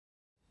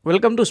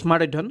Welcome to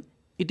Smart Adhyayana.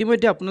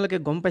 ইতিমধ্যে আপোনালোকে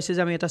গম পাইছে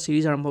যে আমি এটা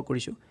সিৰিজ আৰম্ভ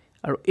কৰিছো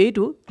আৰু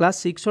এইটো ক্লাস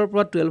 6 ৰ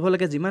পৰা 12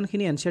 লৈকে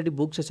যিমানখিনি NCERT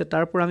বুকস আছে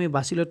তাৰ পৰা আমি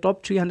বাছিলৈ টপ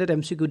 300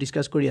 MCQ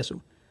ডিসকাস কৰি আছো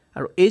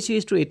আৰু এই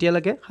সিৰিজটো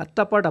এতিয়ালৈকে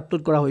 7টা পাৰ্ট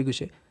আপলোড কৰা হৈ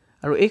গৈছে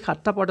আৰু এই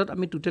 7টা পাৰ্টত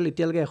আমি টোটাল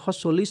এতিয়ালৈকে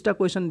 140টা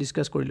কোৱেশ্চন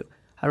ডিসকাস কৰিলো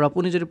আৰু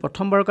আপুনি যদি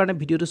প্ৰথমবাৰৰ কাৰণে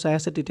ভিডিওটো চাই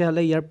আছে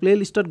তেতিয়াহলে ইয়াৰ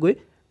প্লেলিষ্টত গৈ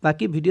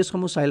বাকি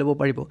ভিডিওসমূহ চাই ল'ব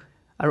পাৰিব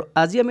আৰু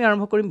আজি আমি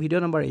আৰম্ভ কৰিম ভিডিও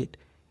নম্বৰ 8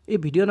 এই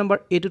ভিডিও নম্বৰ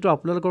 8 টো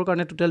আপোনালোকৰ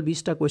কাৰণে টোটাল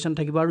 20টা কোৱেশ্চন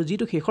থাকিব আৰু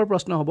যিটো শেষৰ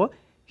প্ৰশ্ন হ'ব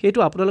সেইটো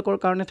আপোনালোকৰ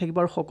কাৰণে থাকিব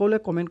আৰু সকলোৱে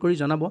কমেন্ট কৰি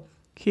জনাব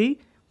সেই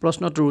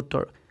প্ৰশ্নটোৰ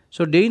উত্তৰ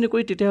সো দেৰি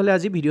নকৰি তেতিয়াহলে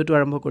আজি ভিডিওটো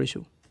আৰম্ভ কৰিছো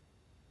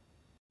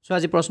সো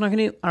আজি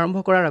প্ৰশ্নখিনি আৰম্ভ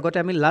কৰাৰ আগতে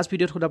আমি লাষ্ট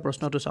ভিডিওত হোৱা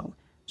প্ৰশ্নটো চাওঁ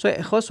সো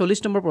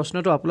 140 নম্বৰ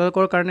প্ৰশ্নটো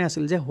আপোনালোকৰ কাৰণে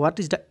আছিল যে what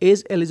is the as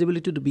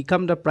eligibility to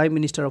become da prime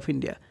minister of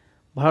India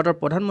ভাৰতৰ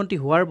প্ৰধানমন্ত্ৰী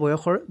হোৱাৰ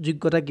বয়সৰ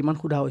যোগ্যতা কিমান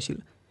সোধা হৈছিল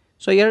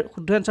সো ইয়াৰ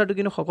শুদ্ধ এনসাৰটো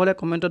কিন্তু সকলোৱে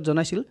কমেন্টত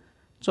জনাইছিল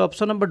সো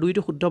অপচন নম্বৰ 2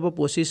 টো শুদ্ধ হ'ব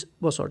 25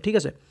 বছৰ ঠিক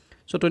আছে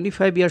সো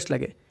 25 ইয়াৰ্স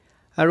লাগে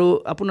আৰু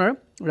আপোনাৰ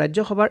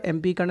ৰাজ্যসভাৰ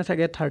এমপি কাৰণে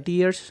থাকে 30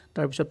 ইয়াৰ্স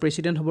তাৰ পিছত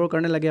প্ৰেসিডেন্ট হ'বৰ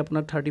কাৰণে লাগে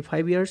আপোনাৰ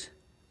 35 ইয়াৰ্স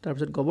তাৰ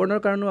পিছত গভৰ্ণৰ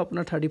কাৰণেও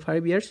আপোনাৰ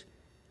 35 ইয়াৰ্স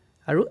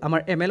আৰু আমাৰ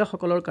এমএলএ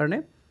সকলৰ কাৰণে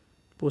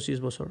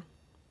 25 বছৰ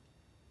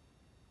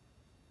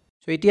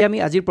সো এতিয়া আমি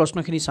আজিৰ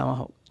প্ৰশ্নখিনি চাওঁ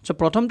আহক সো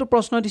প্ৰথমটো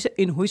প্ৰশ্ন দিছে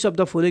in which of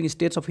the following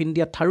ষ্টেটস of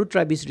India Tharu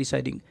tribe is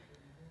ৰিসাইডিং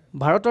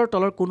ভাৰতৰ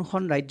তলৰ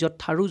কোনখন ৰাজ্যত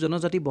থাৰু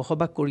জনজাতি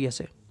বসবাস কৰি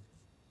আছে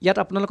ইয়াত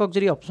আপোনালোকক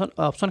যদি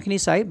অপচনখিনি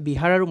চাই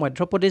বিহাৰ আৰু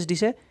মধ্যপ্ৰদেশ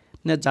দিছে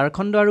নে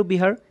ঝাৰখণ্ড আৰু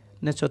বিহাৰ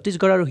নে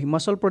ছত্তীশগড় আৰু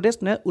হিমাচল প্ৰদেশ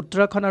নে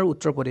উত্তৰাখণ্ড আৰু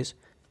উত্তৰ প্ৰদেশ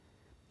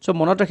সো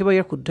মনত ৰাখিব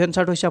ইয়াৰ শুদ্ধ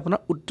এনসাৰ হৈছে আপোনাৰ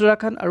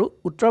উত্তৰাখণ্ড আৰু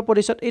উত্তৰ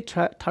প্ৰদেশত এই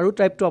থাৰু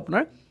ট্ৰাইবটো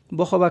আপোনাৰ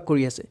বসবাস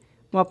কৰি আছে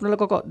মই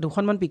আপোনালোকক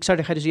দুখনমান পিকচাৰ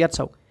দেখাই দিছো ইয়াত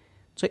চাওক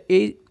সো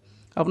এই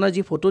আপোনাৰ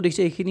যি ফটো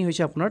দেখিছে এইখিনি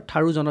হৈছে আপোনাৰ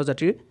থাৰু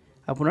জনজাতিৰ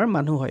আপোনাৰ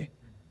মানুহ হয়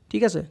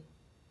ঠিক আছে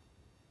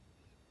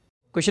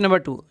কোৱেশ্চন নম্বৰ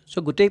 2 সো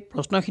গোটেই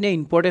প্ৰশ্নখিনি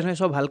ইম্পৰ্টেন্ট হয়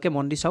সব ভালকে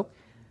মন দি চাওক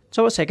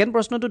সো সেকেন্ড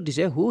প্ৰশ্নটো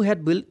দিছে হু হেড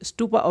বিল্ড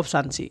স্তূপা অফ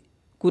সাঞ্চি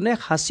কোনে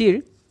খাসীৰ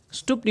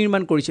স্তূপ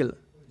নিৰ্মাণ কৰিছিল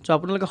সো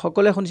আপোনালোকে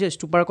সকলোৱে শুনিছে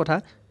স্তূপাৰ কথা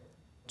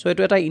সো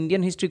এটো এটা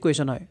ইণ্ডিয়ান হিষ্ট্ৰি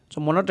কোৱেশ্চন হয় সো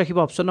মনত ৰাখিব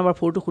অপচন নম্বৰ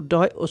 4 টো শুদ্ধ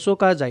হয়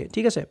অশোকা যায়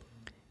ঠিক আছে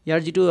ইয়াৰ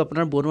যেটো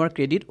আপোনাৰ বনোৱাৰ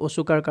ক্ৰেডিট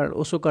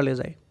অশোকালে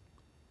যায়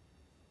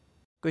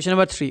কোৱেশ্চন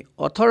নম্বৰ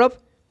 3 অথৰ অফ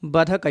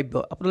বাধকাব্য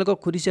আপোনালোকক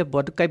খুদিছে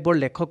বধকাব্যৰ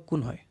লেখক কোন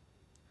হয়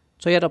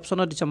সো ইয়াত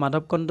অপচনত দিছে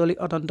মাধৱ কন্দলী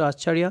অনন্ত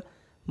আচাৰ্য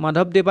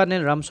মাধৱ দেৱা নে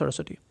ৰাম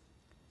সৰস্বতী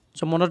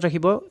সো মনত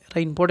ৰাখিব এটা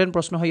ইম্পৰ্টেন্ট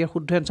প্ৰশ্ন হয় ইয়াৰ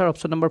শুদ্ধ answer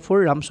option number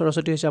 4 Ram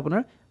Saraswati হৈছে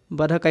আপোনাৰ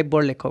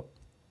বাধকাব্যৰ লেখক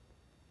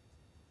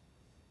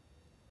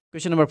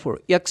Question number 4.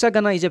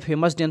 Yakshagana is a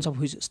famous dance of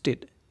which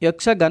state?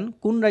 Yakshagan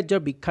কোন ৰাজ্যৰ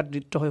বিখ্যাত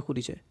নৃত্য হয়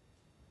খুদিছে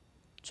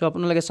সো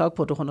আপোনালোকে চাওক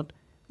ফটোখনত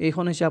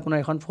এইখন হৈছে আপোনাৰ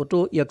এখন ফটো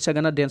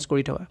Yakshagana ডান্স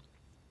কৰি থকা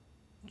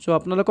সো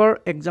আপোনালোকৰ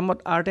এক্সামত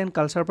আৰ্ট এণ্ড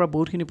কালচাৰ পৰা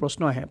বহুতখিনি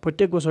প্ৰশ্ন আহে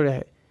প্ৰত্যেক বছৰে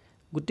আহে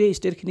গোটেই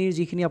ষ্টেটখিনিৰ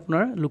যিখিনি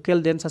আপোনাৰ লোকেল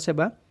ডান্স আছে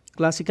বা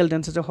ক্লাসিক্যাল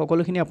ডান্স আছে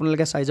সকলোখিনি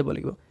আপোনালোকে চাই যাব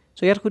লাগিব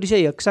সো ইয়াত খুদিছে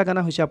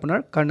Yakshagana হৈছে আপোনাৰ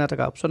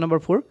কৰ্ণাটকা অপচন নম্বৰ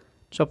 4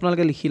 সো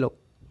আপোনালোকে লিখি লওক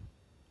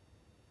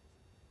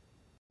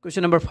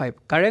Question number 5.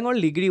 Karengor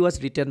Ligri was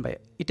written by.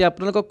 Ite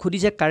আপোনালোকক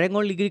খুদিছে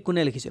Karengor Ligri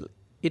কোনে লিখিছিল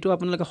এটো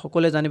আপোনালোকে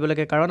সকলে জানিব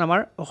লাগে কাৰণ আমাৰ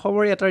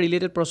অসমৰ এটা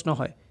ৰিলেটেড প্ৰশ্ন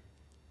হয়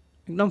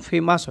একদম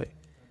ফেমাস হয়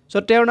সো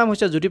তেওঁৰ নাম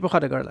হৈছে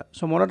জ্যোতিপ্ৰসাদ আগৰৱালা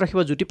সো মনত ৰাখিব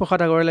জ্যোতিপ্ৰসাদ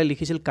আগৰৱালাই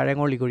লিখিছিল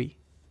Karengor Ligri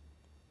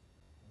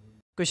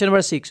Question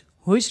number 6.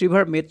 Which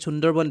river made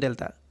Sundarban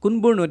delta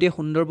কোনবোৰ নদীয়ে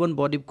সুন্দৰবন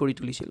বদ্বীপ কৰি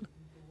তুলিছিল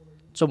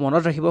সো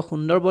মনত ৰাখিব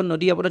সুন্দৰবন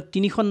নদী আপোনাৰ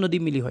তিনিখন নদী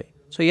মিলি হয়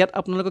সো ইয়াত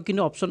আপোনালোকক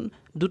কিন্তু অপচন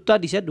দুটা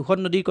দিছে দুখন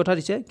নদীৰ কথা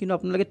দিছে কিন্তু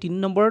আপোনালোকে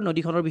 3 নম্বৰ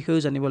নদীখনৰ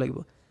বিষয়ে জানিব লাগিব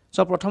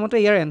সো প্ৰথমতে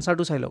ইয়াৰ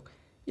এনসাৰটো চাই লওক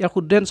ইয়াৰ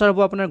শুদ্ধ এনসাৰ হ'ব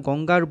আপোনাৰ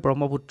গংগা আৰু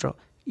ব্ৰহ্মপুত্ৰ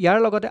ইয়াৰ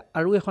লগতে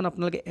আৰু এখন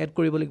আপোনালোকে এড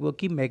কৰিব লাগিব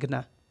কি মেঘনা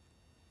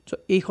সো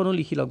এইখনো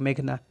লিখি লওক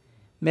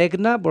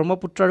মেঘনা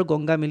ব্ৰহ্মপুত্ৰ আৰু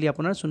গংগা মিলি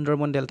আপোনাৰ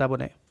সুন্দৰবন ডেল্টা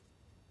বনায়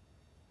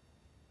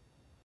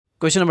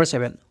Question number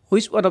 7.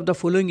 Which one of the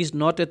following is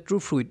not a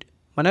true fruit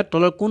মানে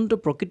তলৰ কোনটো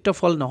প্ৰকৃত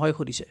ফল নহয়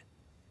খুদিছে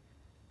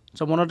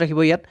সো মনত ৰাখিব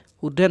ইয়াত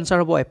শুদ্ধ এনসাৰ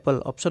হ'ব এপল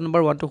অপচন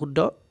নম্বৰ 1 টো শুদ্ধ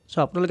সো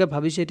আপোনালোকে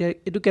ভাবিছে এতিয়া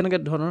এটো কেনেকৈ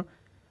ধৰণৰ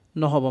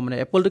নহব মানে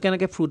এপলটো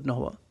কেনেকৈ ফ্ৰুট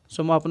নহব সো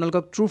মই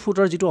আপোনালোকক ট্ৰু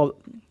ফ্ৰুটৰ যেটো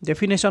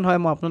ডেফিনেশন হয়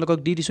মই আপোনালোকক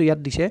দি দিছো ইয়াত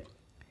দিছে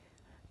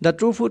The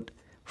true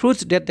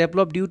fruits that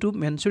develop due to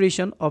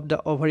menstruation of the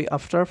ovary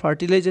after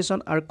fertilization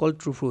are called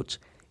true fruits.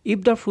 If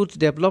the fruits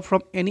develop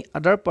from any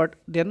other part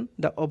than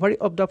the ovary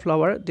of the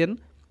flower, then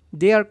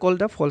they are called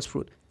the false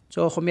fruit. So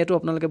অসমীয়াটো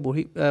আপোনালোকে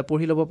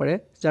পঢ়ি ল'ব পাৰে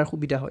যাৰ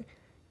সুবিধা হয়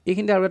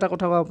এইখিনিতে আৰু এটা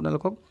কথা কওঁ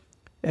আপোনালোকক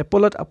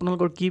এপলত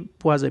আপোনালোকৰ কি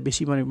পোৱা যায়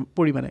বেছি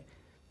পৰিমাণে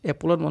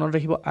এপলত মনত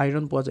ৰাখিব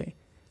আইৰন পোৱা যায়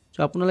সো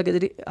আপোনালোকে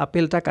যদি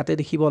আপেলটা কাটে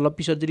দেখিব অলপ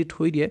পিছত যদি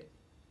থৈ দিয়ে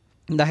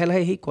লাহে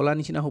লাহে এই কলা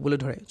নিচিনা হ'বলৈ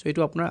ধৰে সো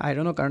এটো আপোনাৰ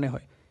আইৰনৰ কাৰণে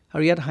হয়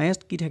আৰু ইয়াত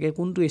হাইয়েস্ট কি থাকে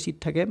কোনটো এসিড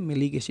থাকে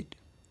malic acid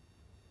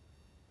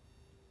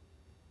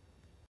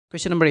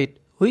Question number 8.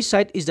 Which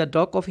site is the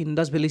dock of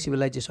Indus Valley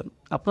civilization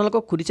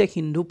আপোনালোকক খুদিছে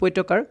সিন্ধু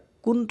উপত্যকাৰ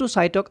কোনটো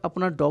সাইটক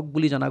আপোনাৰ ডক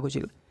বুলি জনা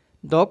গৈছিল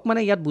ডক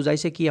মানে ইয়াত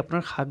বুজাইছে কি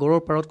আপোনাৰ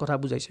সাগৰৰ পাৰত কথা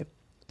বুজাইছে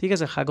ঠিক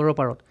আছে সাগৰৰ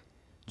পাৰত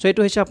সো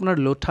এটো হৈছে আপোনাৰ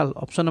লোথাল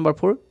অপচন নম্বৰ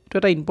 4 এটো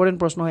এটা ইম্পৰ্টেন্ট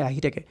প্ৰশ্ন হয় আহি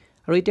থাকে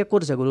আৰু এতিয়া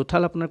ক'ত আছে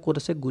লোথাল আপোনাৰ ক'ত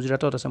আছে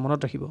গুজৰাটত আছে মনত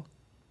ৰাখিব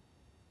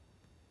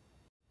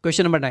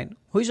Question number 9.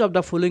 Which of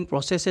the following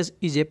processes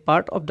is a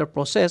part of the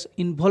process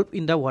involved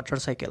in the water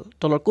cycle?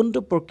 তলৰ কোনটো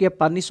প্ৰক্ৰিয়া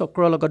পানী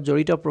চক্ৰৰ লগত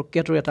জড়িত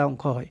প্ৰক্ৰিয়াটোৰ এটা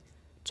অংশ হয়?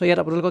 সো ইয়াত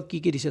আপোনালোকক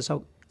কি দিছে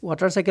চাওক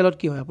water cycle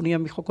কি হয়? আপুনি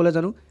আমি সকলোৱে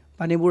জানো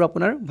পানীবোৰ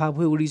আপোনাৰ ভাব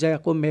হৈ উৰি যায়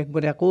আকৌ মেঘ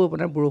বনে আকৌ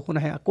আপোনাৰ বৰষুণ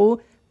আহে আকৌ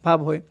ভাব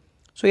হয়।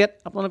 সো ইয়াত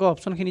আপোনালোকৰ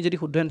অপচনখিনি যদি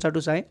শুদ্ধ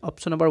এনসাৰটো চাই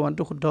অপচন নম্বৰ 1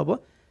 টো শুদ্ধ হ'ব।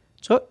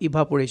 সো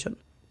ইভাপোৰেশন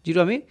যেটো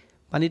আমি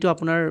পানীটো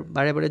আপোনাৰ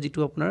বাৰে বাৰে যেটো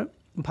আপোনাৰ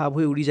ভাব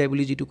হৈ উৰি যায়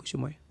বুলি যেটো কৈছো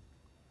মই।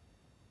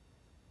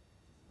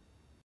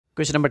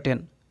 Question number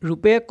 10.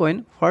 Rupee coin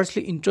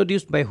firstly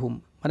introduced by whom?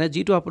 মানে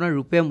যেটো আপোনাৰ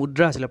ৰূপে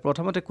মুদ্ৰা আছিল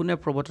প্ৰথমতে কোনে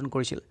প্ৰৱৰ্তন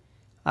কৰিছিল?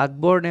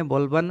 আকবৰ নে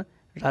বলবান,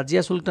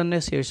 ৰাজিয়া সুলতান নে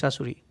শ্বেৰশাহ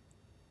সূৰী?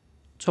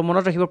 সো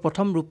মনত ৰাখিব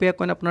প্ৰথম ৰূপে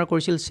কইন আপোনাৰ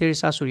কৰিছিল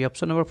শ্বেৰশাহ সূৰী।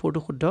 অপচন নম্বৰ 4 টো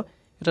শুদ্ধ।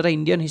 এটা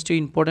ইণ্ডিয়ান হিষ্ট্ৰী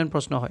ইম্পৰ্টেন্ট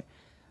প্ৰশ্ন হয়।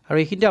 আৰু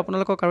এইখিনিতে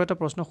আপোনালোকক আৰু এটা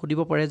প্ৰশ্ন সুধিব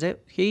পাৰে যে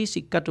সেই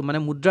সিক্কাটো মানে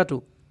মুদ্ৰাটো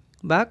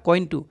বা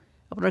কইনটো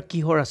আপোনাৰ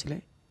কিহৰ আছিল?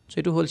 সো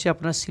এটো হলছে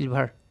আপোনাৰ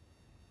সিলভাৰ।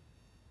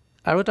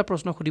 আৰু এটা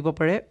প্ৰশ্ন সুধিব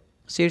পাৰে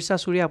শ্বেৰশাহ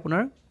সূৰীয়ে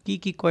আপোনাৰ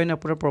কি কইন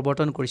আপোনাৰ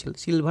প্ৰৱৰ্তন কৰিছিল?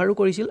 সিলভাৰো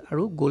কৰিছিল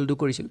আৰু গোল্ডো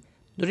কৰিছিল।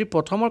 যদি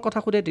প্ৰথমৰ কথা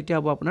খুদে তেতিয়া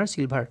হ'ব আপোনাৰ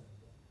silver.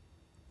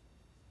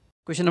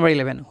 Question number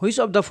 11. Which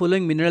of the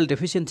following mineral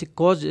deficiency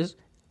causes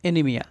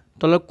anemia?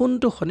 তলৰ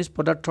কোনটো খনিজ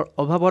পদাৰ্থৰ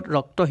অভাৱত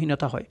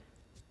ৰক্তহীনতা হয়?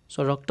 সো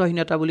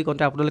ৰক্তহীনতা বুলি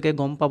কওঁতে আপোনালোকে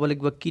গম পাব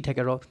লাগিব কি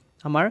থাকে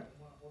আমাৰ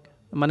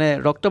মানে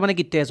ৰক্ত মানে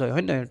কি তেজ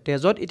হয় নহয়?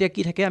 তেজত এতিয়া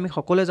কি থাকে আমি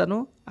সকলোৱে জানো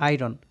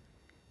আইৰন।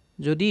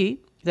 যদি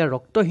এটা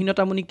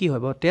ৰক্তহীনতা মানে কি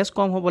হ'ব? তেজ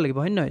কম হ'ব লাগিব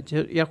হয় নহয়?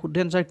 ইয়াৰ শুদ্ধ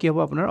এনসাৰ কি হ'ব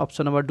আপোনাৰ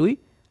অপচন নম্বৰ 2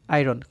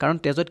 আইৰন কাৰণ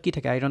তেজত কি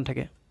থাকে আইৰন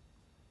থাকে।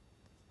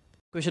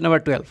 Question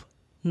number 12.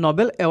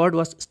 Nobel Award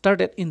was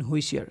started in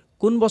which year?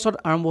 কোন বছৰত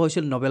আৰম্ভ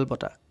হৈছিল নোবেল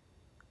বঁটা?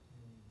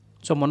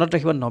 সো মনত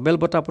ৰাখিব নোবেল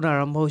বঁটা আপোনাৰ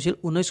আৰম্ভ হৈছিল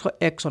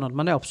 1901 চনত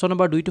মানে অপচন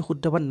নম্বৰ 2 টো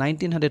শুদ্ধ হ'ব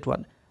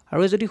 1901।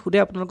 আৰু যদি খুদে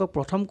আপোনালোকক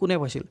প্ৰথম কোনে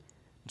পাইছিল?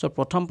 সো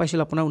প্ৰথম পাইছিল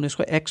আপোনাৰ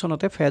 1901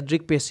 চনতে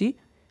ফ্ৰেডৰিক পেছি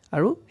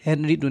আৰু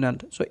হেনৰি ডুনান্ট।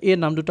 সো এই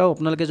নাম দুটাও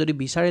আপোনালোকে যদি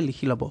বিচাৰে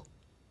লিখি ল'ব।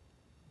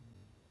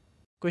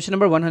 Question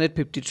number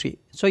 153.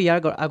 সো ইয়াৰ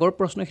আগৰ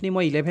প্ৰশ্নখিনি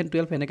মই 11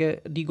 12 এনেকে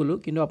দি গলো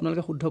কিন্তু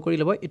আপোনালোকে শুদ্ধ কৰি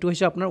ল'ব। এটো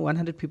হৈছে আপোনাৰ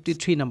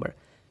 153 number.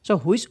 So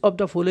which of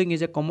the following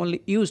is a commonly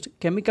used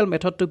chemical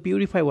method to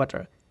purify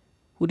water?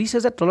 উদিছে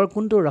যে তলৰ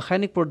কোনটো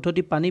ৰাসায়নিক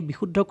পদ্ধতি পানী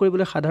বিশুদ্ধ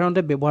কৰিবলৈ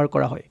সাধাৰণতে ব্যৱহাৰ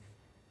কৰা হয়?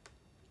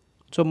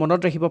 সো মনত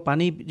ৰাখিব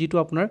পানী যেটো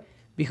আপোনাৰ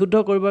বিশুদ্ধ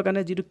কৰিবৰ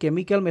কাৰণে যেটো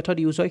কেমিক্যাল মেথড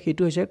ইউজ হয়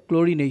হেতু হৈছে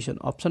ক্লোৰিনেশন।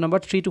 অপচন নম্বৰ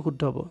 3 টো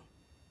শুদ্ধ হ'ব।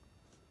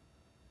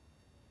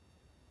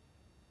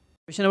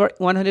 Question number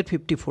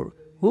 154.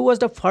 Who was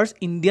the first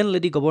Indian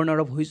lady governor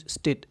of which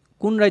state?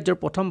 কোন ৰাজ্যৰ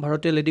প্ৰথম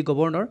ভাৰতীয় লেডি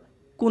গভৰ্ণৰ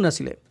কোন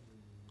আছিল?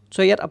 সো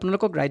ইয়াত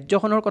আপোনালোকক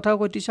ৰাজ্যখনৰ কথাও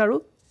কৈছে আৰু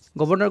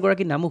গভৰ্ণৰ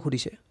গৰাকী নামও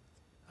সুধিছে।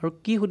 আৰু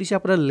কি সুধিছে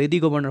আপোনাৰ লেডি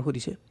গভৰ্ণৰ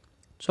সুধিছে।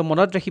 সো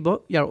মনত ৰাখিব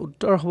ইয়াৰ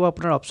উত্তৰ হ'ব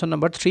আপোনাৰ অপচন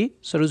নম্বৰ 3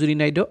 সৰোজিনী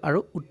নাইডু আৰু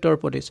উত্তৰ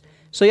প্ৰদেশ।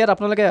 সো ইয়াত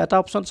আপোনালোকে এটা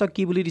অপচন চাওক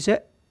কি বুলি দিছে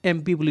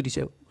এমপি বুলি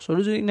দিছে।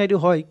 সৰোজিনী নাইডু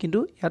হয় কিন্তু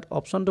ইয়াত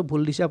অপচনটো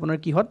ভুল দিছে আপোনাৰ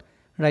কিহত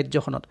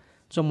ৰাজ্যখনত।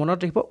 সো মনত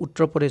ৰাখিব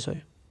উত্তৰ প্ৰদেশ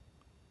হয়।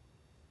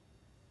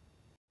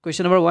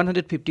 Question number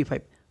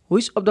 155.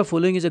 Which of the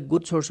following is a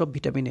good source of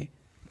vitamin A?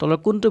 তলৰ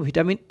কোনটো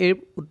ভিটামিন এ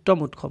উত্তম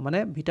উৎস মানে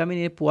ভিটামিন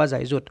এ পোৱা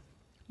যায় য'ত?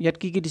 ইয়াত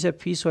কি দিছে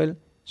ফিশ অইল,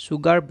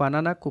 সুগাৰ,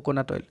 বানানা,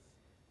 কোকোনাট অইল।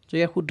 সো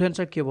ইয়াৰ শুদ্ধ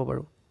এনসাৰ কি হ'ব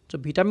বাৰু? সো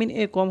ভিটামিন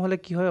এ কম হলে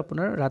কি হয়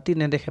আপোনাৰ ৰাতি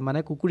নেদেখে মানে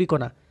কুকুৰি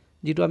কণা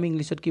যেটো আমি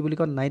ইংলিছত কি বুলি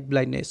কওঁ নাইট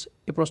ব্লাইণ্ডনেছ।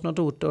 এই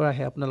প্ৰশ্নটো উত্তৰ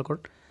আহে আপোনালোকৰ।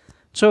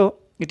 সো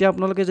এতিয়া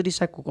আপোনালোকে যদি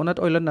চাই কোকোনাট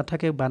অইলত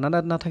নাথাকে,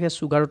 বানানাত নাথাকে,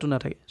 সুগাৰতো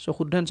নাথাকে। সো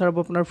শুদ্ধ এনসাৰ হ'ব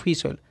আপোনাৰ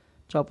ফিশ অইল।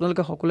 সো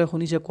আপোনালোকে সকলোৱে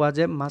শুনিছে কোৱা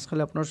যে মাছ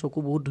খালে আপোনাৰ চকু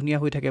বহুত ধুনীয়া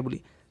হৈ থাকে বুলি।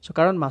 সো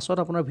কাৰণ মাছত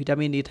আপোনাৰ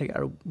ভিটামিন ই থাকে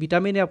আৰু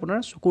ভিটামিন এ আপোনাৰ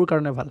চকুৰ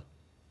কাৰণে ভাল।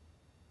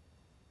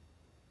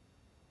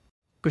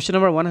 Question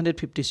number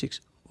 156.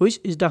 Which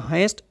is the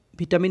highest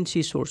vitamin C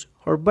source?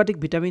 সৰ্বাধিক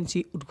ভিটামিন সি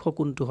উৎস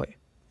কোনটো হয়?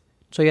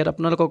 সো ইয়াত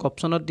আপোনালোকক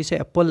অপচনত দিছে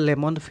এপল,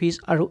 লেমন, ফিশ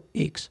আৰু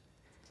এগছ।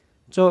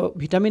 সো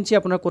ভিটামিন সি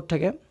আপোনাৰ ক'ত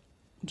থাকে?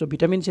 সো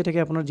ভিটামিন সি থাকে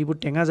আপোনাৰ যিবোৰ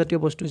টেঙা জাতীয়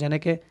বস্তু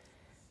যেনেকৈ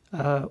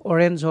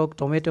অৰেঞ্জ হওক,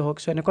 টমেটো হওক।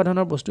 সো এনেকুৱা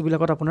ধৰণৰ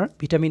বস্তুবিলাকত আপোনাৰ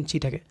ভিটামিন সি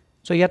থাকে।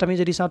 সো ইয়াত আমি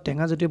যদি চাওঁ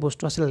টেঙা জাতীয়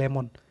বস্তু আছে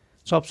লেমন।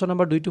 সো অপচন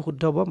নম্বৰ 2 টো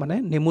শুদ্ধ হ'ব মানে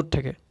নেমুত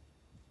থাকে।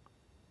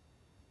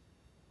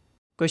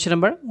 Question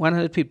number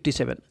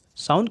 157.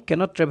 Sound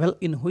cannot travel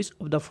in which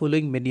of the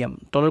following medium?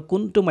 তলৰ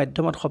কোনটো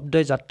মাধ্যমত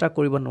শব্দই যাত্ৰা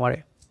কৰিব নোৱাৰে?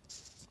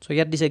 সো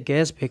ইয়াত দিছে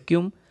গেছ,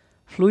 ভেকিউম,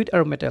 ফ্লুইড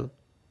আৰু মেটেল।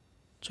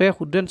 সো ইয়াৰ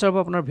শুদ্ধ এনসাৰ হ'ব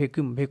আপোনাৰ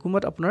ভেকিউম।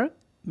 ভেকিউমত আপোনাৰ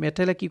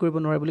মেটেলে কি কৰিব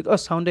নোৱাৰে বুলি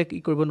সাউণ্ডে কি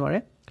কৰিব নোৱাৰে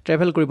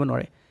ট্ৰেভেল কৰিব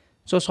নোৱাৰে।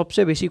 সো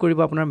সবচে বেছি কৰিব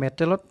আপোনাৰ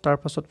মেটেলত, তাৰ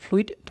পাছত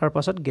ফ্লুইড, তাৰ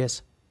পাছত gas.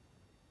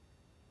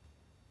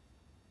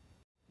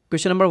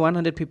 Question number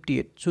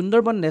 158.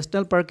 Sundarban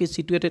National Park is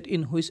situated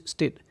in which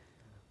state?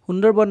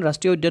 Sundarban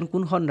ৰাষ্ট্ৰীয় উদ্যান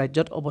কোনখন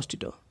ৰাজ্যত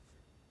অৱস্থিত?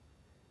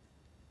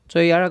 সো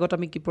ইয়াৰ আগত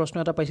আমি কি প্ৰশ্ন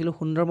এটা পাইছিলোঁ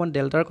সুন্দৰবন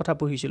ডেল্টাৰ কথা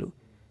পঢ়িছিলোঁ।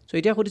 সো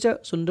এতিয়া সুধিছে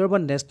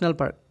সুন্দৰবন নেশ্যনেল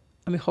পাৰ্ক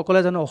আমি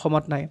সকলোৱে জানো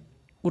অসমত নাই,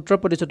 উত্তৰ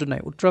প্ৰদেশতো নাই,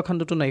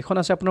 উত্তৰাখণ্ডতো নাই। এখন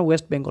আছে আপোনাৰ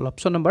ৱেষ্ট বেংগল।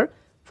 অপচন নম্বৰ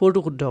 4 টো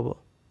শুদ্ধ হ'ব।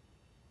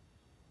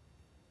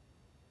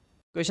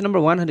 Question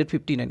number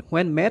 159.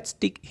 When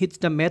matchstick hits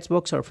the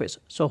matchbox surface,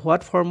 so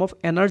what form of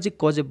energy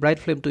cause a bright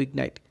flame to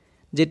ignite?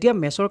 যেতিয়া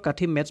মেচৰ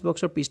কাঠি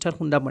মেচবক্সৰ পৃষ্ঠাত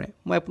খুন্দা মাৰে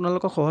মই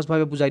আপোনালোকক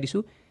সহজভাৱে বুজাই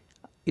দিছোঁ।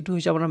 এটো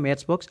হৈছে আপোনাৰ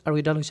মেচবক্স আৰু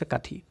এডাল হৈছে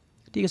কাঠি।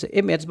 ঠিক আছে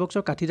এই মেটচ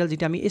বক্সৰ কাঠিডাল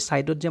যেতিয়া আমি এই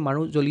সাইডত যে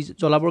মাৰো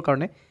জ্বলাবৰ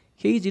কাৰণে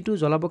সেই যেটো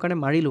জ্বলাবৰ কাৰণে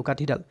মাৰিলো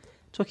কাঠিডাল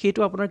সো সেইটো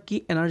আপোনাৰ কি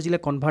এনাৰ্জিলে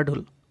কনভাৰ্ট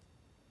হ'ল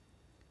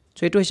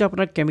সো এটো হৈছে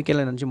আপোনাৰ কেমিক্যাল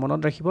এনাৰ্জি মনত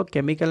ৰাখিব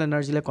কেমিক্যাল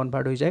এনাৰ্জিলে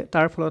কনভাৰ্ট হৈ যায়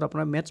তাৰ ফলত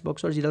আপোনাৰ মেটচ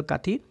বক্সৰ যিডাল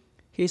কাঠি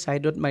সেই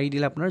সাইডত মাৰি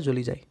দিলে আপোনাৰ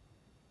জ্বলি যায়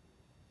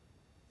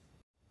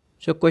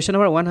So question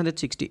number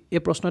 160 এই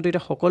প্ৰশ্নটো এটা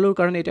সকলোৰ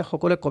কাৰণে এটা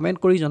সকলোৱে কমেন্ট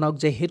কৰি জনাওক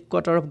যে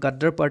headquarter of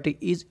Gaddar party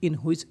is in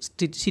which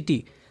city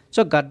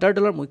so গাদ্দাৰ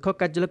দলৰ মুখ্য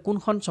কাৰ্যালয়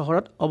কোনখন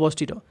চহৰত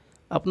অৱস্থিত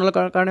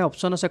আপোনালোকৰ কাৰণে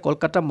অপচন আছে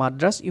কলকাতা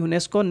মাদ্ৰাজ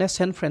ইউনেস্কো নে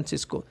ছেন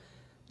ফ্ৰান্সিস্কো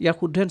ইয়াৰ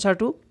শুদ্ধ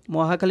এনসাৰটো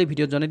মই অহাকালি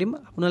ভিডিঅ'ত জনাই দিম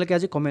আপোনালোকে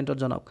আজি কমেন্টত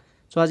জনাওক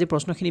সো আজি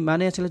প্ৰশ্নখিনি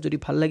মানে আছিল যদি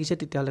ভাল লাগিছে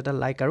তেতিয়াহ'লে এটা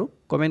লাইক আৰু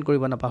কমেন্ট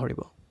কৰিব নাপাহৰিব